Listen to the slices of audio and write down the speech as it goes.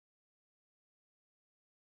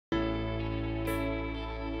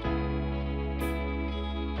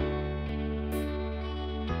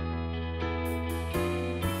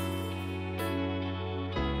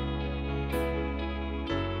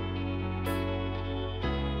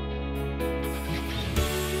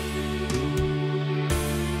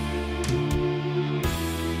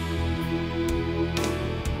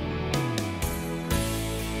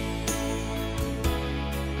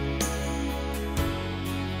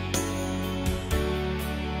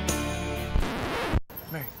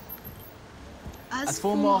As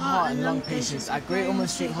former heart and lung patients at Great Ormond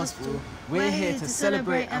Street Hospital, we're here to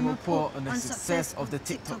celebrate and report on the success of the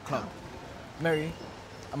TikTok Club. Mary,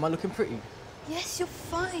 am I looking pretty? Yes, you're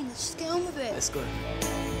fine. Let's just get on with it. Let's go.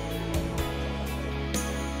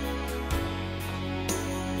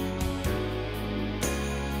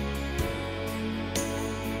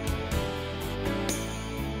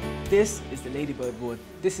 This is the Ladybird ward.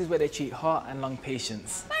 This is where they treat heart and lung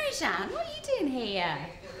patients. Marijan, what are you doing here?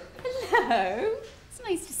 Hello. It's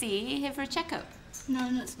nice to see you. You're here for a checkup. No,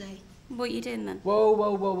 not today. What are you doing then? Whoa,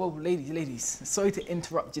 ladies. Sorry to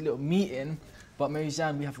interrupt your little meeting, but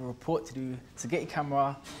Mary-Jeanne, we have a report to do. So get your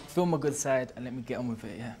camera, film a good side, and let me get on with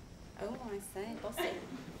it, yeah? Oh, I say, bossy.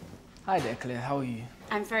 Hi there, Claire. How are you?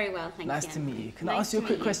 I'm very well, thank you. Nice to meet you. Can I ask you a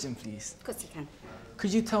quick question, please? Of course you can.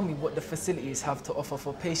 Could you tell me what the facilities have to offer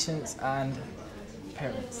for patients and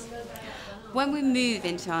parents? When we move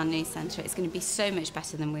into our new centre, it's going to be so much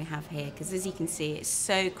better than we have here, because as you can see, it's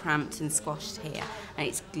so cramped and squashed here, and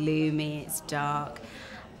it's gloomy, it's dark.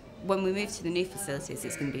 When we move to the new facilities,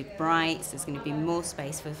 it's going to be bright, so there's going to be more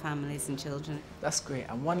space for families and children. That's great.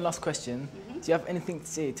 And one last question. Do you have anything to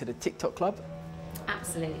say to the TikTok Club?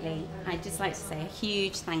 Absolutely. I'd just like to say a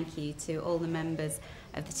huge thank you to all the members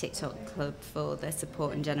of the TikTok Club for their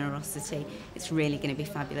support and generosity. It's really going to be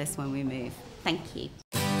fabulous when we move. Thank you.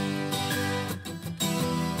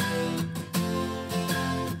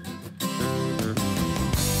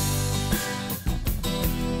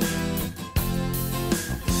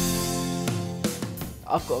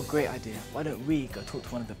 I've got a great idea. Why don't we go talk to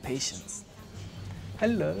one of the patients?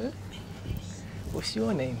 Hello. What's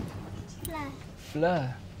your name? Fleur.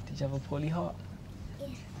 Fleur. Did you have a poorly heart? Yeah.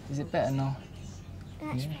 Is it better now?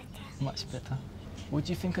 Much better. Much better. What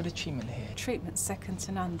do you think of the treatment here? Treatment's second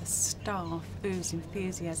to none. The staff ooze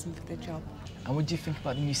enthusiasm for their job. And what do you think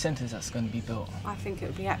about the new centres that's going to be built? I think it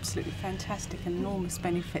would be absolutely fantastic, an enormous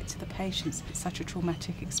benefit to the patients. It's such a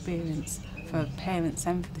traumatic experience for parents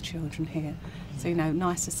and for the children here. So, you know,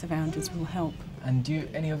 nicer surroundings will help. And do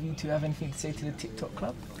any of you two have anything to say to the TikTok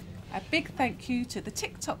Club? A big thank you to the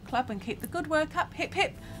TikTok Club, and keep the good work up. Hip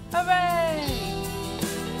hip, hooray!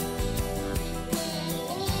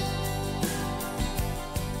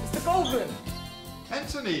 Mr. Goldman!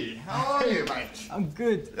 Anthony, how are you, mate? I'm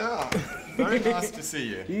good. Yeah, very nice to see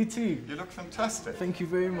you. You too. You look fantastic. Thank you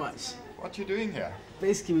very much. What are you doing here?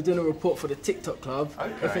 Basically, we're doing a report for the TikTok Club.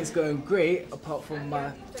 Okay. Everything's going great, apart from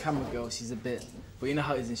my camera girl. She's a bit... But you know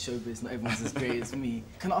how it is in showbiz, not everyone's as great as me.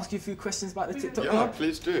 Can I ask you a few questions about the TikTok Club? Yeah,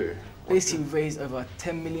 please do. Basically, we've raised over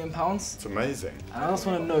 £10 million. It's amazing. And I just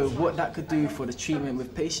want to know what that could do for the treatment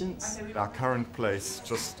with patients. Our current place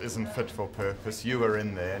just isn't fit for purpose. You were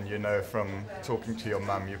in there, and you know from talking to your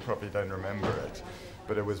mum, you probably don't remember it.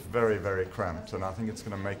 But it was very, very cramped, and I think it's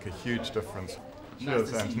going to make a huge difference.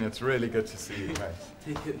 Cheers, Anthony. It's really good to see you, mate.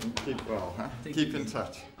 Take it. Keep well, huh? Take Keep it. in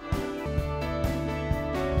touch.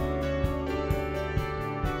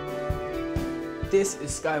 This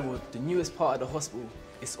is Skyward, the newest part of the hospital.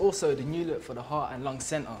 It's also the new look for the Heart and Lung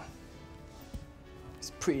Centre.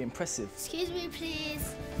 It's pretty impressive. Excuse me,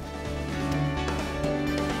 please.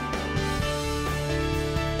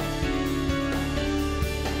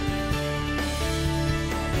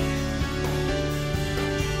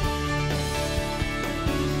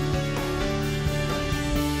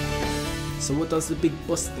 So what does the big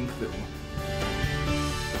boss think of it all?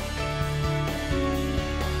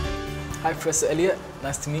 Hi, Professor Elliott.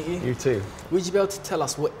 Nice to meet you. You too. Would you be able to tell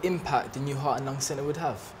us what impact the new Heart and Lung Centre would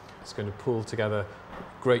have? It's going to pull together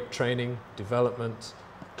great training, development,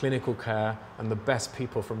 clinical care, and the best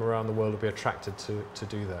people from around the world will be attracted to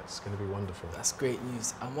do that. It's going to be wonderful. That's great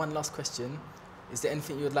news. And one last question. Is there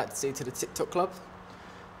anything you would like to say to the TikTok Club?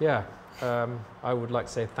 Yeah, I would like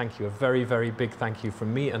to say thank you, a very, very big thank you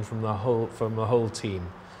from me and from the whole team.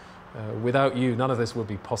 Without you, none of this would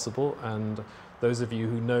be possible, and those of you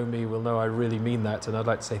who know me will know I really mean that, and I'd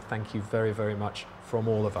like to say thank you very, very much from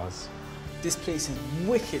all of us. This place is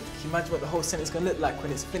wicked. Can you imagine what the whole centre's going to look like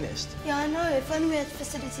when it's finished? Yeah, I know. If only we had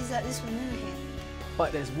facilities like this when we were here.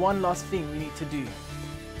 But there's one last thing we need to do.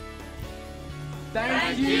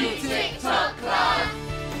 Thank you, TikTok Club!